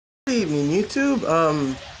Evening,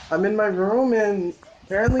 YouTube. I'm in my room, and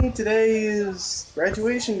apparently today is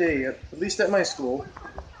graduation day, at least at my school.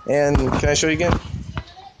 And can I show you again?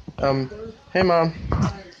 Hey, Mom.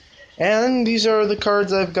 And these are the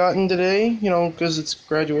cards I've gotten today, because it's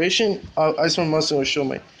graduation. I just want to show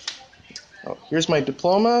my. Oh, here's my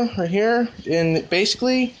diploma right here, and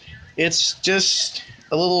basically, it's just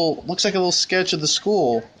looks like a little sketch of the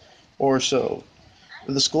school, or so.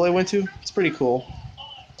 The school I went to. It's pretty cool.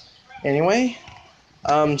 Anyway.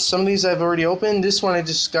 Some of these I've already opened. This one I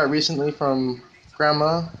just got recently from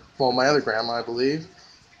Grandma. Well, my other grandma, I believe,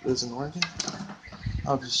 lives in Oregon.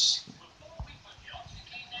 I'll just...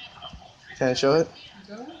 Can I show it?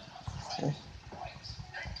 Okay.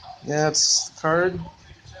 Yeah, it's the card.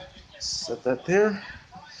 Set that there.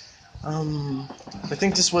 I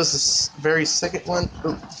think this was the very second one.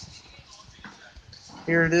 Oh.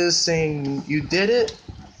 Here it is saying, "You did it."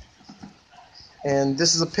 And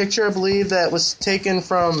this is a picture, I believe, that was taken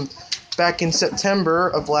from back in September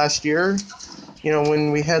of last year.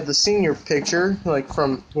 When we had the senior picture, like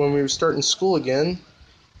from when we were starting school again.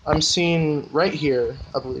 I'm seeing right here,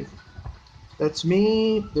 I believe. That's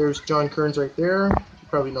me. There's John Kearns right there. You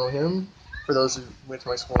probably know him, for those who went to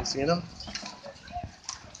my school and seen him.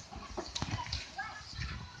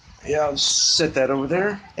 Yeah, I'll just set that over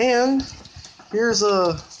there. And here's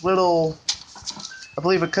a little, I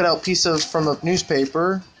believe, a cutout piece from a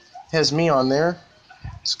newspaper. It has me on there.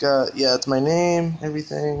 It's got, it's my name,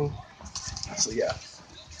 everything. So yeah.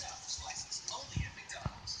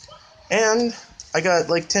 And I got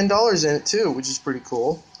like $10 in it too, which is pretty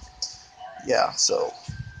cool. Yeah, so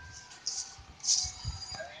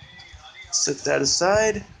set that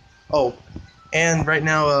aside. Oh, and right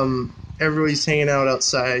now everybody's hanging out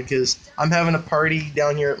outside because I'm having a party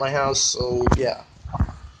down here at my house, so yeah.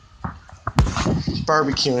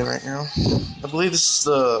 Barbecuing right now. I believe this is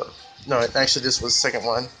no, actually this was the second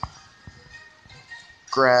one.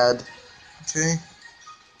 Grad. Okay.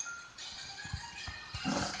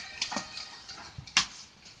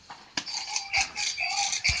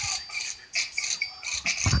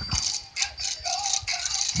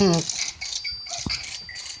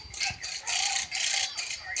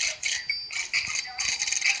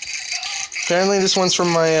 Apparently this one's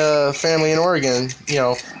from my family in Oregon.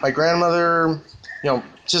 My grandmother,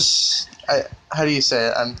 how do you say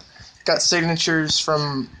it? I'm got signatures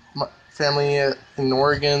from my family in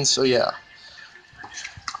Oregon, so yeah.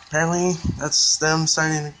 Apparently that's them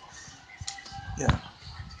signing. Yeah.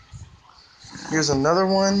 Here's another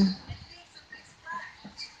one.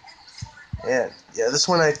 And yeah, this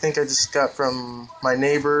one I think I just got from my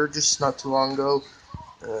neighbor just not too long ago.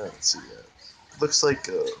 Let's see. Looks like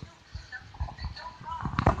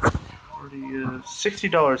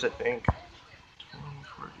 $60, I think.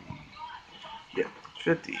 40, yeah,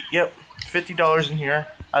 50. Yep, $50 in here.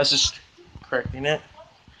 I was just correcting it.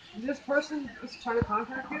 This person is trying to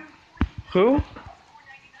contact you? Who?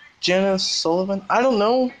 Jenna Sullivan? I don't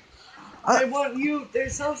know. They want you.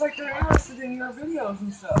 It sounds like they're interested in your videos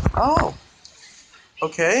and stuff. Oh.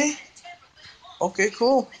 Okay. Okay,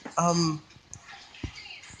 cool. What am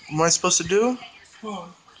I supposed to do?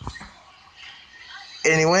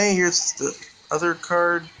 Anyway, here's the other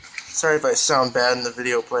card. Sorry if I sound bad in the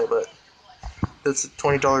video play, but that's a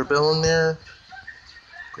 $20 bill in there.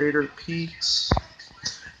 Greater Peaks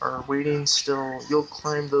are waiting still. You'll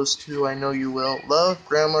climb those too, I know you will. Love,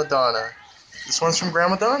 Grandma Donna. This one's from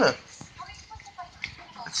Grandma Donna.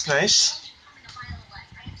 That's nice.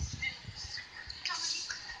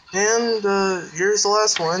 And here's the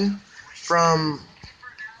last one from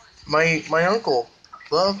my uncle.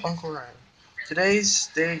 Love, Uncle Ryan. Today's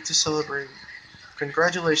day to celebrate.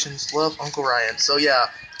 Congratulations, love, Uncle Ryan. So yeah,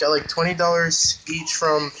 got like $20 each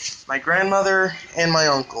from my grandmother and my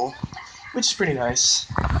uncle, which is pretty nice.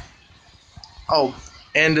 Oh,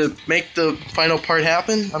 and to make the final part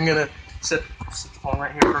happen, I'm gonna set the phone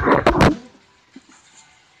right here for a minute.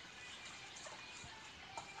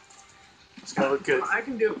 It's gonna look good. I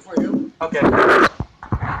can do it for you. Okay.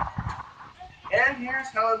 And here's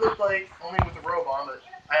how it looked like, only with the robe on, but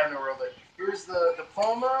I have no robe. But here's the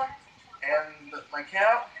diploma and my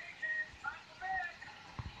cap.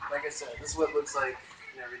 Like I said, this is what it looks like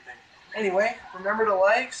and everything. Anyway, remember to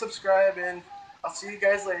like, subscribe, and I'll see you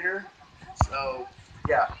guys later. So,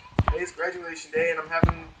 yeah, today's graduation day, and I'm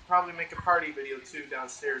having probably make a party video too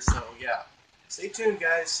downstairs. So, yeah, stay tuned,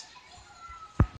 guys.